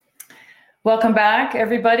Welcome back,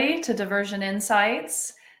 everybody, to Diversion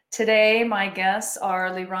Insights. Today, my guests are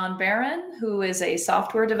Liron Barron, who is a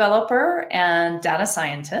software developer and data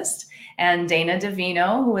scientist, and Dana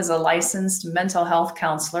Davino, who is a licensed mental health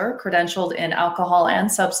counselor credentialed in alcohol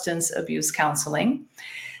and substance abuse counseling.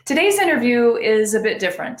 Today's interview is a bit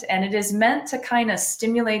different, and it is meant to kind of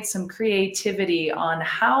stimulate some creativity on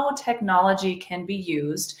how technology can be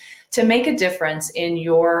used to make a difference in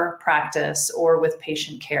your practice or with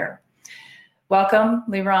patient care. Welcome,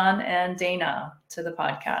 Liron and Dana, to the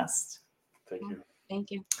podcast. Thank you. Thank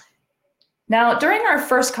you. Now, during our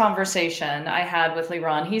first conversation I had with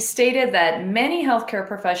Liron, he stated that many healthcare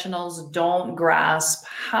professionals don't grasp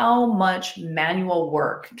how much manual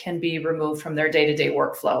work can be removed from their day-to-day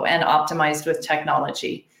workflow and optimized with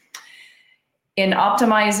technology. In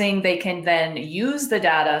optimizing, they can then use the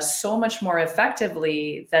data so much more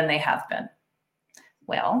effectively than they have been.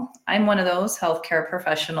 Well, I'm one of those healthcare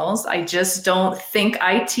professionals. I just don't think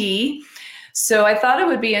IT. So I thought it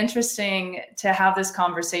would be interesting to have this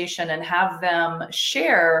conversation and have them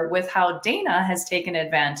share with how Dana has taken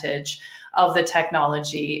advantage of the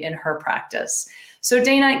technology in her practice. So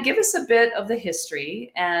Dana, give us a bit of the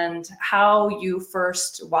history and why you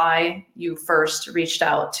first reached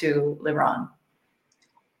out to Liron.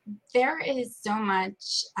 There is so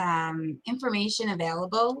much information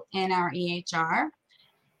available in our EHR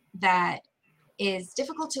that is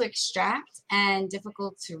difficult to extract and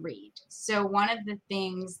difficult to read. So one of the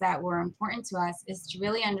things that were important to us is to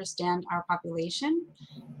really understand our population,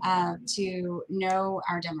 to know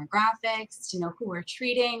our demographics, to know who we're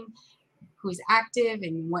treating, who's active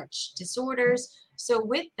in which disorders. So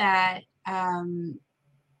with that,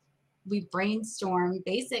 we brainstorm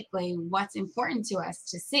basically what's important to us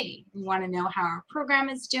to see. We want to know how our program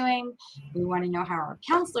is doing. We want to know how our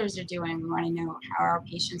counselors are doing. We want to know how our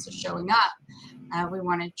patients are showing up. We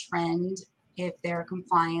want to trend if they're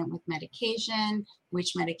compliant with medication,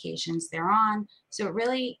 which medications they're on. So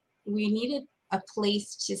we needed a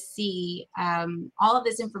place to see all of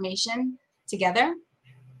this information together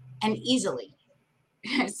and easily.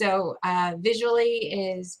 So visually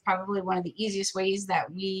is probably one of the easiest ways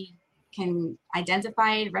that we can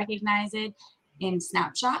identify it, recognize it in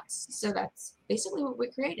snapshots. So that's basically what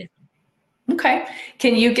we created. Okay.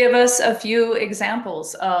 Can you give us a few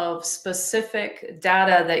examples of specific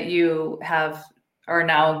data that you are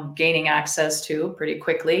now gaining access to pretty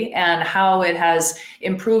quickly and how it has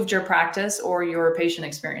improved your practice or your patient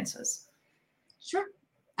experiences? Sure.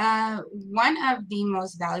 One of the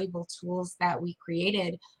most valuable tools that we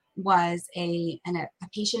created was a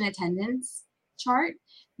patient attendance chart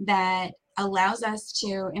that allows us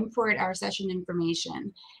to import our session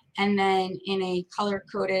information and then in a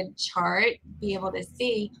color-coded chart be able to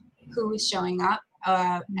see who is showing up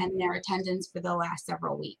and their attendance for the last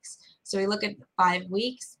several weeks. So we look at 5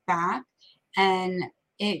 weeks back and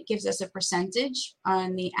it gives us a percentage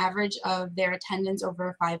on the average of their attendance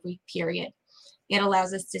over a 5-week period. It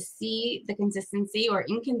allows us to see the consistency or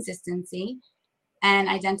inconsistency and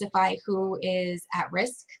identify who is at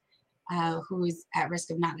risk, who's at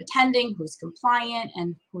risk of not attending, who's compliant,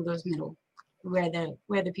 and who those where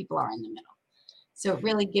the people are in the middle. So it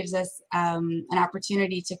really gives us an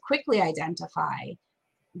opportunity to quickly identify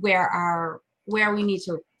where we need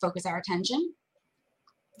to focus our attention.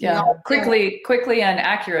 Yeah, quickly and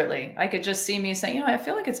accurately. I could just see me saying, I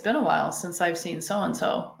feel like it's been a while since I've seen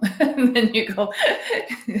so-and-so. And then you go.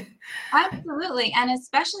 Absolutely. And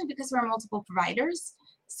especially because we're multiple providers.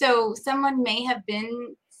 So someone may have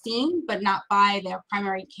been seen, but not by their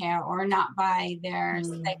primary care or not by their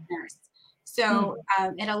psych nurse. So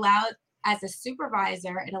it allows, as a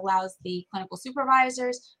supervisor, it allows the clinical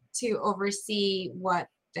supervisors to oversee what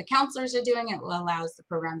the counselors are doing. It allows the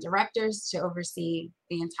program directors to oversee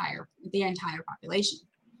the entire population.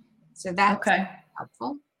 So that's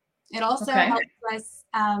helpful. It also helps us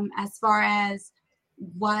as far as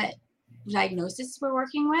what diagnosis we're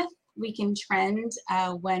working with. We can trend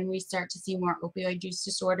when we start to see more opioid use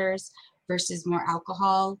disorders versus more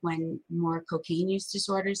alcohol, when more cocaine use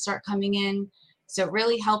disorders start coming in. So it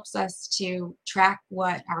really helps us to track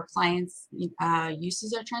what our clients'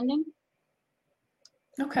 uses are trending.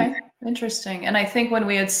 Okay, interesting. And I think when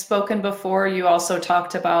we had spoken before, you also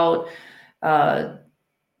talked about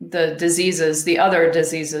the diseases, the other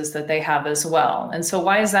diseases that they have as well. And so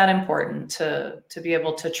why is that important to be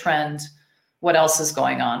able to trend what else is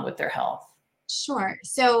going on with their health? Sure.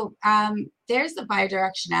 So there's the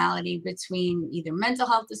bidirectionality between either mental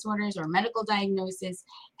health disorders or medical diagnosis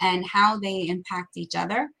and how they impact each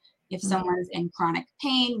other. If someone's in chronic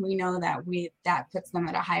pain, we know that that puts them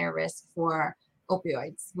at a higher risk for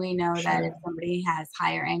opioids. We know Sure. that if somebody has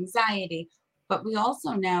higher anxiety, but we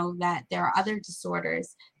also know that there are other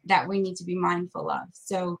disorders that we need to be mindful of.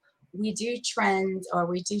 So we do trend, or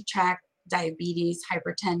we do track diabetes,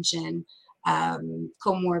 hypertension,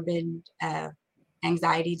 comorbid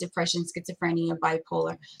anxiety, depression, schizophrenia,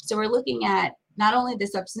 bipolar. So we're looking at not only the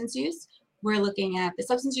substance use, we're looking at the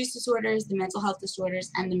substance use disorders, the mental health disorders,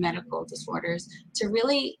 and the medical disorders to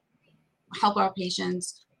really help our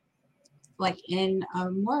patients like in a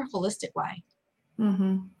more holistic way.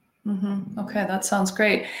 Mm-hmm. Mm-hmm. Okay, that sounds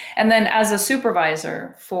great. And then as a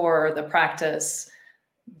supervisor for the practice,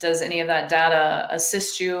 does any of that data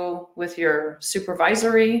assist you with your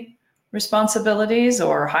supervisory responsibilities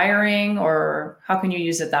or hiring, or how can you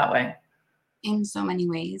use it that way? In so many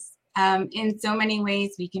ways. In so many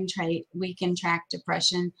ways, we can track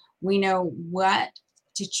depression. We know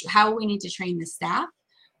how we need to train the staff.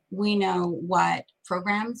 We know what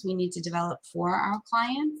programs we need to develop for our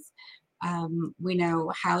clients. We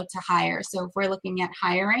know how to hire. So if we're looking at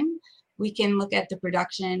hiring, we can look at the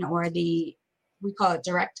production, or we call it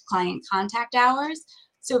direct client contact hours.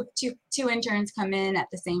 So two interns come in at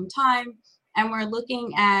the same time, and we're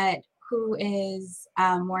looking at who is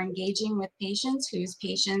more engaging with patients, whose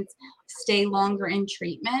patients stay longer in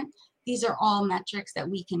treatment. These are all metrics that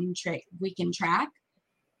we can track.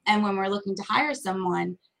 And when we're looking to hire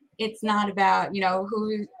someone, it's not about,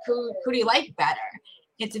 who do you like better?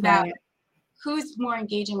 It's about Right. who's more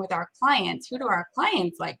engaging with our clients. Who do our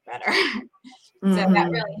clients like better? So that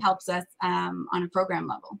Mm-hmm. really helps us on a program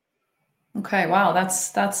level. Okay, wow,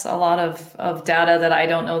 that's a lot of data that I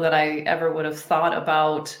don't know that I ever would have thought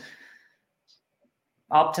about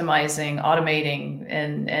optimizing, automating,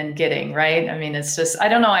 and getting, right? I mean, it's just, I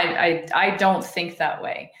don't know, I don't think that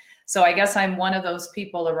way. So I guess I'm one of those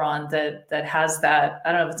people, Liron, that has that,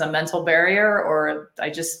 I don't know if it's a mental barrier, or I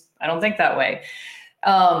don't think that way.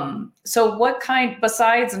 So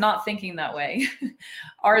besides not thinking that way,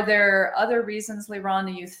 are there other reasons, Liron,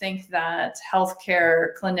 that you think that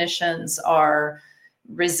healthcare clinicians are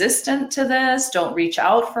resistant to this, don't reach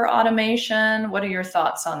out for automation? What are your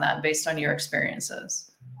thoughts on that based on your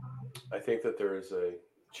experiences? I think that there is a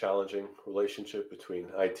challenging relationship between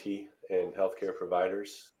IT and healthcare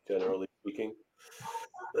providers, generally speaking,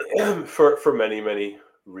 for many, many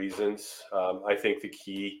reasons. I think the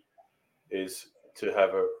key is to have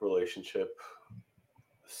a relationship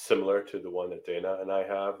similar to the one that Dana and I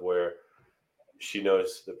have, where she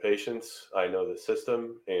knows the patients, I know the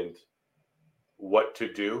system, and what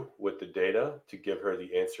to do with the data to give her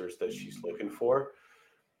the answers that she's looking for.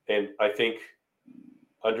 And I think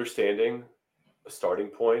understanding a starting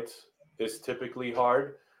point is typically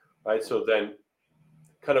hard, right? So then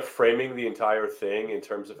kind of framing the entire thing in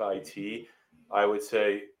terms of IT, I would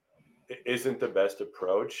say isn't the best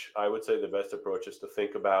approach. I would say the best approach is to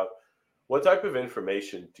think about what type of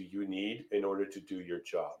information do you need in order to do your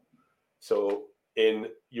job. So in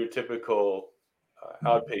your typical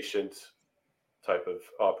outpatient type of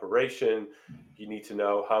operation, you need to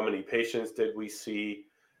know how many patients did we see.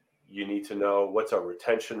 You need to know what's our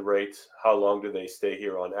retention rate, how long do they stay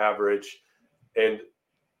here on average, and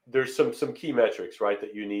there's some key metrics, right,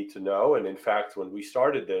 that you need to know. And in fact, when we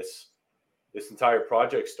started this entire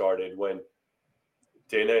project started when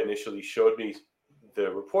Dana initially showed me the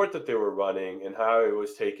report that they were running and how it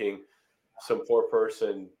was taking some poor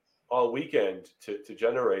person all weekend to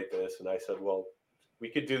generate this. And I said, well, we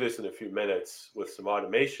could do this in a few minutes with some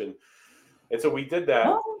automation. And so we did that,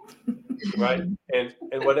 Oh. right? And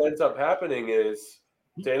what ends up happening is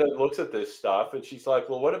Dana looks at this stuff and she's like,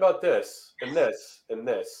 well, what about this and this and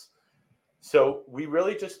this? So we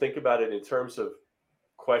really just think about it in terms of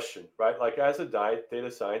question, right? Like as a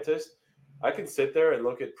data scientist, I can sit there and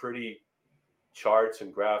look at pretty charts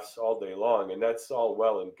and graphs all day long, and that's all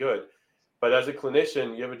well and good. But as a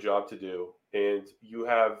clinician, you have a job to do and you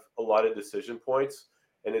have a lot of decision points,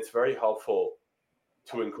 and it's very helpful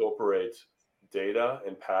to incorporate data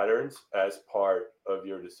and patterns as part of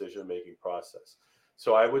your decision-making process.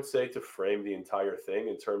 So I would say to frame the entire thing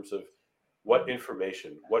in terms of what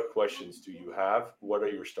information, what questions do you have? What are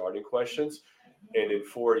your starting questions? And in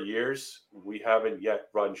 4 years, we haven't yet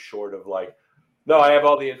run short of like, no, I have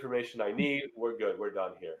all the information I need. We're good. We're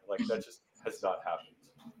done here. Like that just has not happened.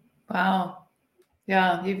 Wow.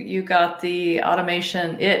 Yeah, you got the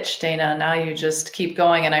automation itch, Dana. Now you just keep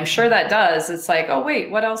going. And I'm sure that does. It's like, oh, wait,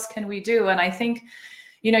 what else can we do? And I think,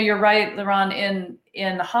 you're right, Liron,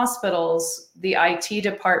 in hospitals, the IT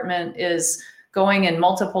department is going in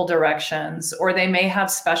multiple directions, or they may have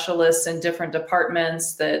specialists in different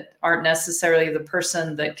departments that aren't necessarily the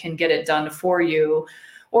person that can get it done for you.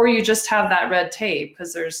 or you just have that red tape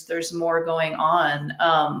because there's more going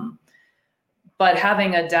on. But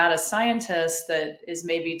having a data scientist that is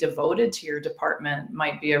maybe devoted to your department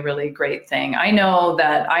might be a really great thing. I know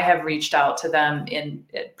that I have reached out to them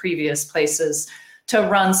at previous places to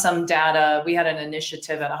run some data. We had an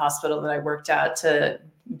initiative at a hospital that I worked at to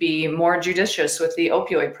be more judicious with the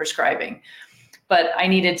opioid prescribing. But I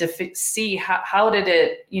needed to see how did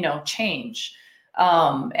it, change.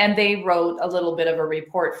 And they wrote a little bit of a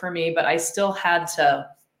report for me, but I still had to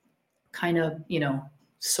kind of,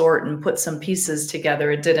 sort and put some pieces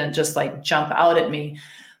together. It didn't just like jump out at me,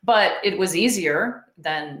 but it was easier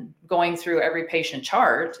than going through every patient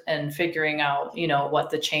chart and figuring out,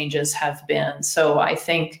 what the changes have been. So I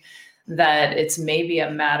think that it's maybe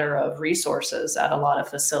a matter of resources at a lot of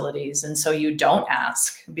facilities. And so you don't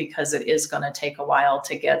ask because it is going to take a while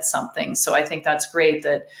to get something. So I think that's great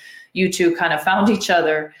that you two kind of found each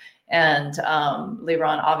other. And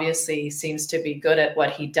Liron obviously seems to be good at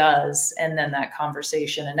what he does. And then that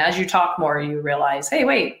conversation. And as you talk more, you realize, hey,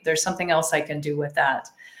 wait, there's something else I can do with that.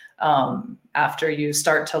 After you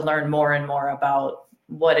start to learn more and more about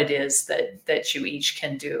what it is that you each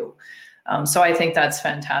can do. So I think that's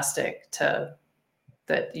fantastic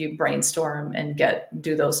that you brainstorm and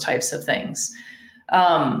do those types of things.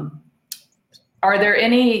 Are there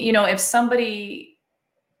any, if somebody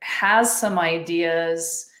has some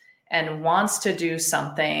ideas and wants to do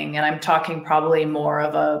something, and I'm talking probably more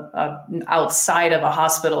of a outside of a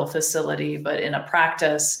hospital facility, but in a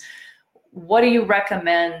practice, what do you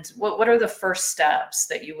recommend? What are the first steps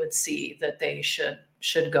that you would see that they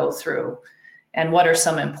should go through? And what are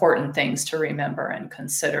some important things to remember and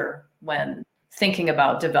consider when thinking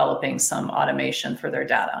about developing some automation for their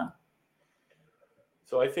data?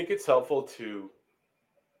 So I think it's helpful to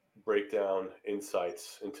break down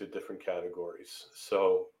insights into different categories.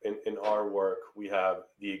 So in our work, we have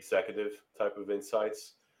the executive type of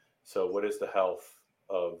insights. So what is the health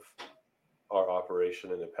of our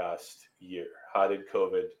operation in the past year? How did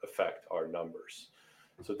COVID affect our numbers?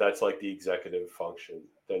 So that's like the executive function.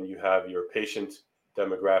 Then you have your patient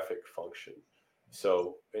demographic function.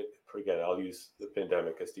 So again, I'll use the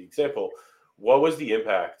pandemic as the example. What was the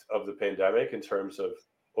impact of the pandemic in terms of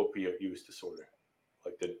opioid use disorder?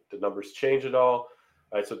 Like, did the numbers change at all?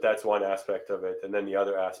 Right, so that's one aspect of it. And then the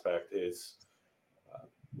other aspect is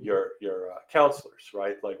your counselors,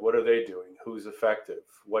 right? Like, what are they doing? Who's effective?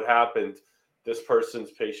 What happened? This person's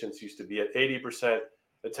patients used to be at 80%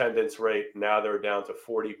 attendance rate. Now they're down to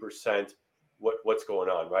 40%. What's going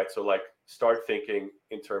on, right? So like, start thinking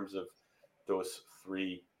in terms of those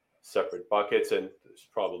three separate buckets, and there's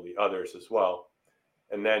probably others as well.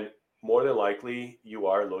 And then more than likely, you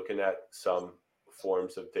are looking at some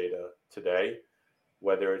forms of data today,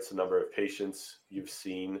 whether it's the number of patients you've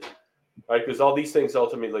seen, right? Because all these things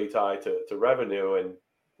ultimately tie to revenue, and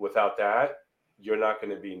without that, you're not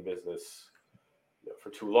going to be in business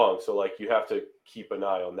for too long. So like, you have to keep an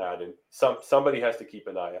eye on that, and somebody has to keep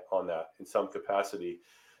an eye on that in some capacity.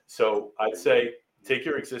 So I'd say take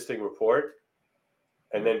your existing report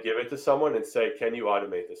and then give it to someone and say, can you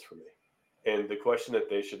automate this for me? And the question that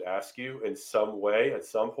they should ask you in some way at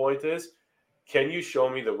some point is, can you show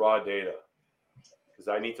me the raw data? Because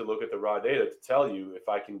I need to look at the raw data to tell you if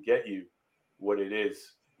I can get you what it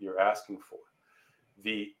is you're asking for.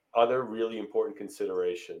 The other really important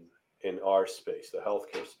consideration in our space, the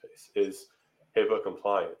healthcare space, is HIPAA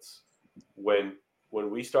compliance. When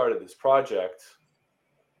we started this project,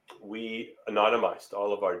 we anonymized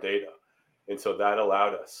all of our data. And so that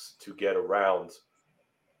allowed us to get around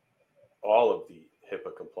all of the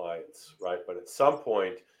HIPAA compliance, right? But at some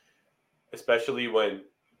point, especially when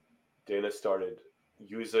Dana started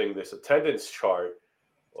using this attendance chart,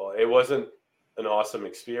 well, it wasn't an awesome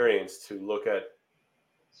experience to look at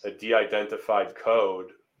a de-identified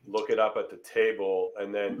code, look it up at the table,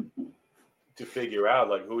 and then to figure out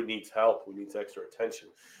like who needs help, who needs extra attention.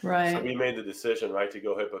 Right. So we made the decision, right, to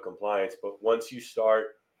go HIPAA compliance. But once you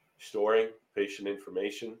start storing patient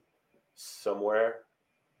information somewhere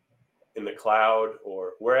in the cloud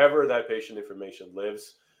or wherever that patient information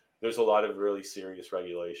lives, there's a lot of really serious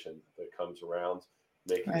regulation that comes around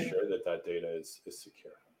making sure that that data is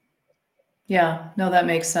secure. Yeah, no, that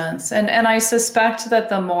makes sense. And I suspect that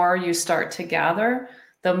the more you start to gather,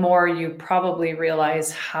 the more you probably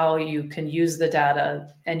realize how you can use the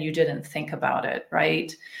data and you didn't think about it,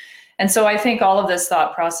 right? And so I think all of this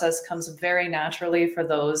thought process comes very naturally for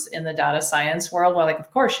those in the data science world. Well, like,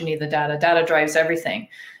 of course you need the data. Data drives everything.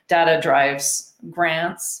 Data drives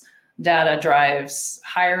grants. Data drives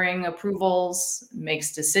hiring approvals,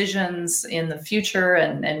 makes decisions in the future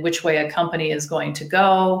and which way a company is going to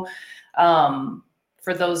go.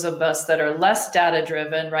 for those of us that are less data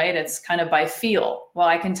driven, right? It's kind of by feel. Well,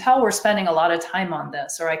 I can tell we're spending a lot of time on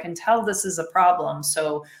this, or I can tell this is a problem,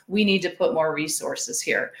 so we need to put more resources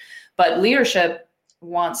here. But leadership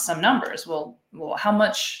wants some numbers. Well, how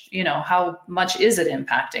much, how much is it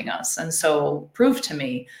impacting us? And so prove to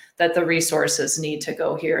me that the resources need to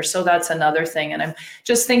go here. So that's another thing. And I'm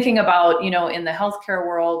just thinking about, in the healthcare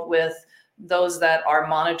world with those that are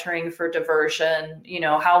monitoring for diversion,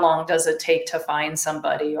 how long does it take to find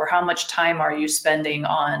somebody, or how much time are you spending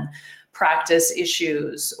on practice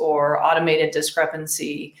issues or automated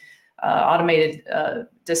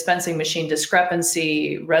dispensing machine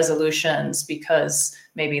discrepancy resolutions because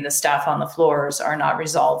maybe the staff on the floors are not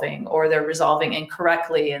resolving, or they're resolving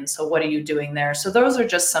incorrectly. And so what are you doing there? So those are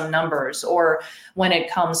just some numbers. Or when it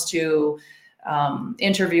comes to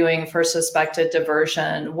interviewing for suspected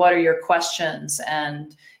diversion, what are your questions?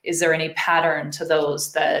 And is there any pattern to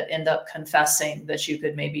those that end up confessing that you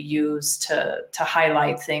could maybe use to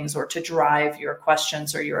highlight things or to drive your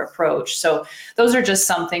questions or your approach? So those are just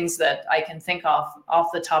some things that I can think off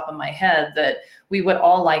the top of my head that we would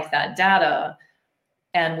all like that data,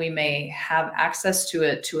 and we may have access to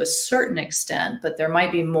it to a certain extent, but there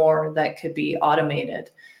might be more that could be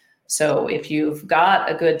automated. So if you've got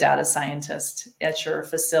a good data scientist at your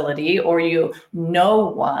facility, or you know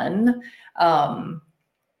one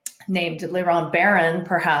named Liron Barron,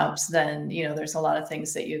 perhaps, then there's a lot of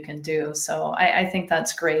things that you can do. So I think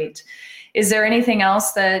that's great. Is there anything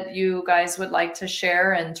else that you guys would like to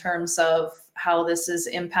share in terms of how this is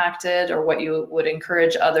impacted, or what you would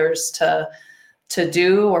encourage others to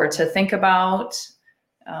do or to think about?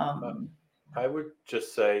 I would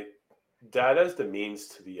just say, data is the means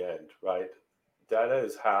to the end, right? Data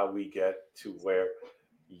is how we get to where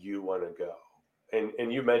you want to go.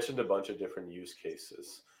 And you mentioned a bunch of different use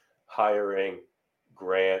cases, hiring,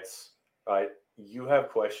 grants, right? You have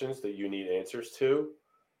questions that you need answers to.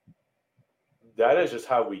 That is just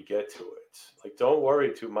how we get to it. Like, don't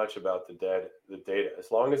worry too much about the data.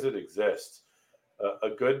 As long as it exists, a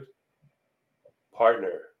good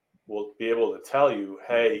partner will be able to tell you,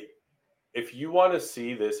 hey, if you want to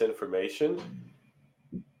see this information,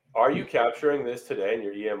 are you capturing this today in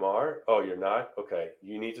your EMR? Oh, you're not? Okay.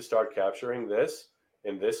 You need to start capturing this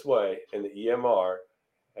in this way in the EMR.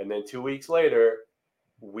 And then 2 weeks later,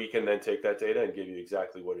 we can then take that data and give you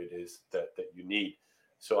exactly what it is that you need.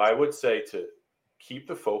 So I would say to keep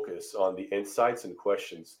the focus on the insights and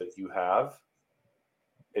questions that you have,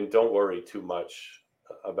 and don't worry too much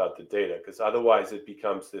about the data, because otherwise it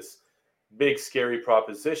becomes this big scary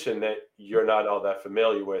proposition that you're not all that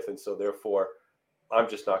familiar with, and so therefore I'm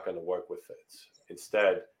just not going to work with it.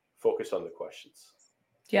 Instead, focus on the questions.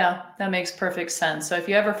 Yeah, that makes perfect sense. So if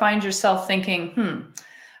you ever find yourself thinking,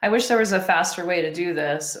 I wish there was a faster way to do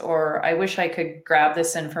this, or I wish I could grab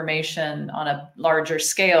this information on a larger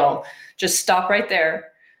scale, just stop right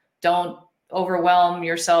there. Don't overwhelm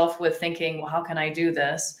yourself with thinking, well, how can I do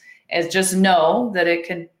this? And just know that it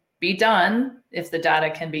can be done if the data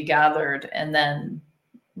can be gathered, and then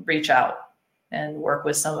reach out and work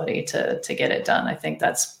with somebody to get it done. I think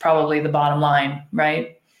that's probably the bottom line,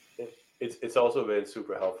 right? It's also been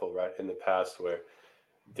super helpful, right, in the past, where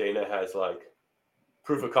Dana has like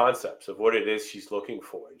proof of concepts of what it is she's looking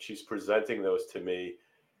for, and she's presenting those to me,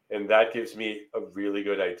 and that gives me a really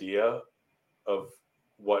good idea of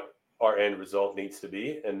what our end result needs to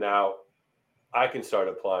be. And now I can start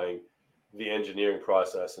applying the engineering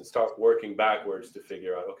process and start working backwards to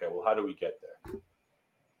figure out, okay, well, how do we get there?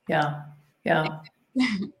 Yeah.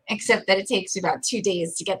 Except that it takes about 2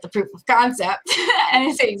 days to get the proof of concept, and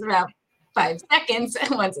it takes about 5 seconds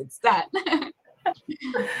once it's done.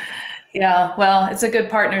 Yeah, well, it's a good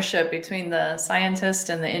partnership between the scientist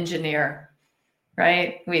and the engineer,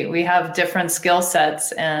 right? We have different skill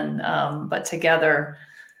sets, and but together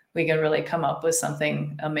we can really come up with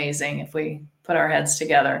something amazing if we put our heads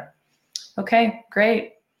together. Okay,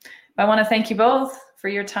 great. I want to thank you both for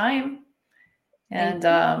your time. And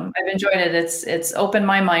I've enjoyed it. It's opened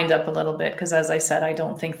my mind up a little bit, because as I said, I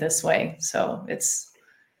don't think this way. So it's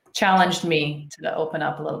challenged me to open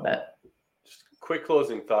up a little bit. Just a quick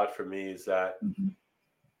closing thought for me is that,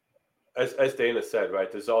 as Dana said,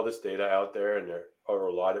 right, there's all this data out there, and there are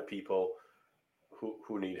a lot of people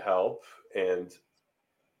who need help. And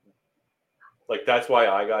like, that's why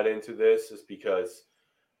I got into this, is because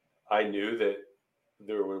I knew that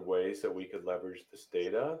there were ways that we could leverage this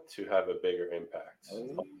data to have a bigger impact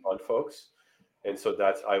on folks. And so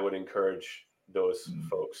I would encourage those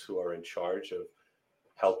folks who are in charge of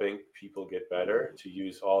helping people get better to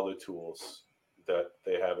use all the tools that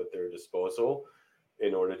they have at their disposal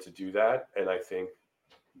in order to do that. And I think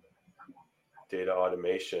data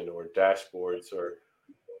automation or dashboards or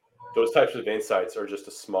those types of insights are just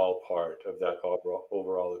a small part of that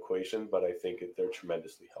overall equation, but I think they're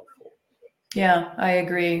tremendously helpful. Yeah, I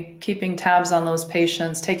agree. Keeping tabs on those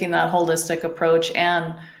patients, taking that holistic approach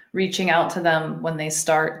and reaching out to them when they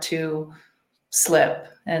start to slip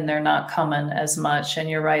and they're not coming as much. And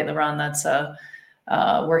you're right, LaRon,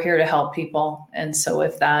 we're here to help people. And so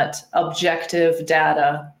if that objective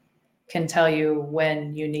data can tell you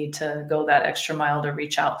when you need to go that extra mile to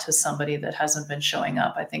reach out to somebody that hasn't been showing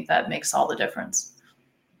up, I think that makes all the difference.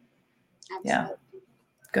 Absolutely. Yeah,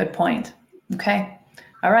 good point. Okay.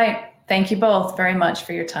 All right. Thank you both very much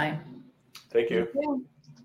for your time. Thank you. Thank you.